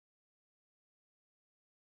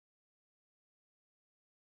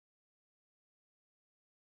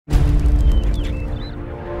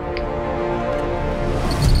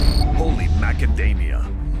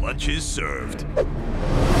Lunch is served.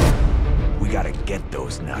 We gotta get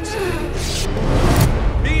those nuts.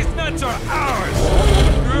 These nuts are ours!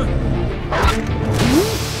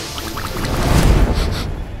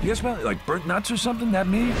 You guys smell like burnt nuts or something? That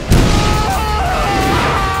me?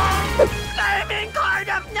 Flaming cloud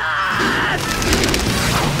of nuts!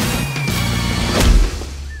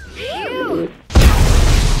 Ew!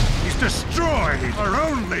 He's destroyed our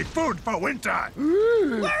only food for winter!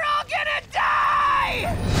 We're all gonna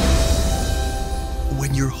die!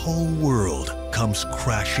 When your whole world comes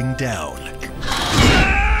crashing down,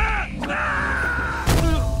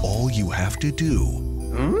 all you have to do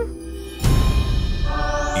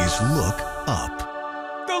is look up.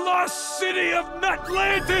 The lost city of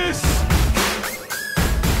Nutlantis!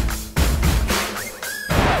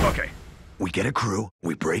 Okay, we get a crew,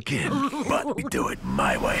 we break in, but we do it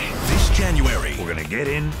my way. This January, We're gonna get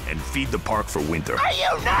in and feed the park for winter. Are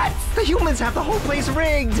you nuts? The humans have the whole place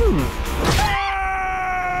rigged!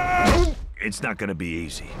 It's not gonna be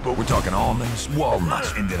easy, but we're talking almonds,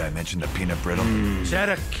 walnuts, and did I mention the peanut brittle? Is that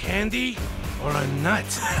a candy or a nut?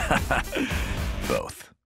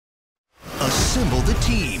 Both. assemble the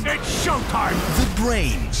team. It's showtime! The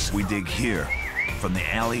brains. We dig here, from the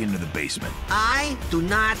alley into the basement. I do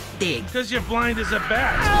not dig. Because you're blind as a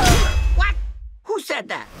bat. What? Who said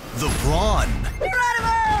that? The brawn.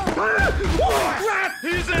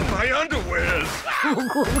 He's in my underwears.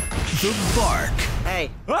 The bark. Hey,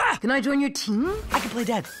 Can I join your team? I can play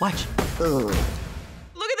dead. Watch. Look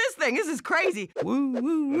at this thing. This is crazy. Woo,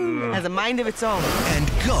 woo, woo. Has a mind of its own. And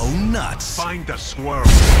go nuts. Find the squirrel.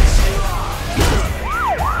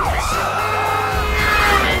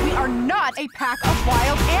 We are not a pack of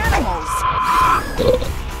wild animals.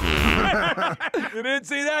 You didn't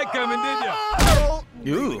see that coming,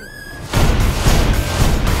 did you? Ooh.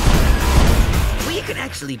 We can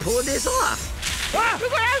actually pull this off.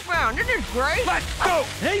 Look what I found. This is great. Let's go.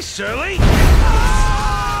 Hey, Shirley.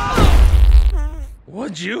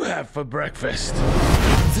 What'd you have for breakfast?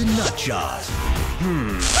 The Nut Job.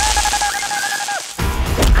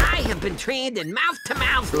 I have been trained in mouth to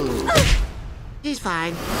mouth. He's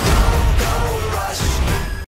fine. Rush.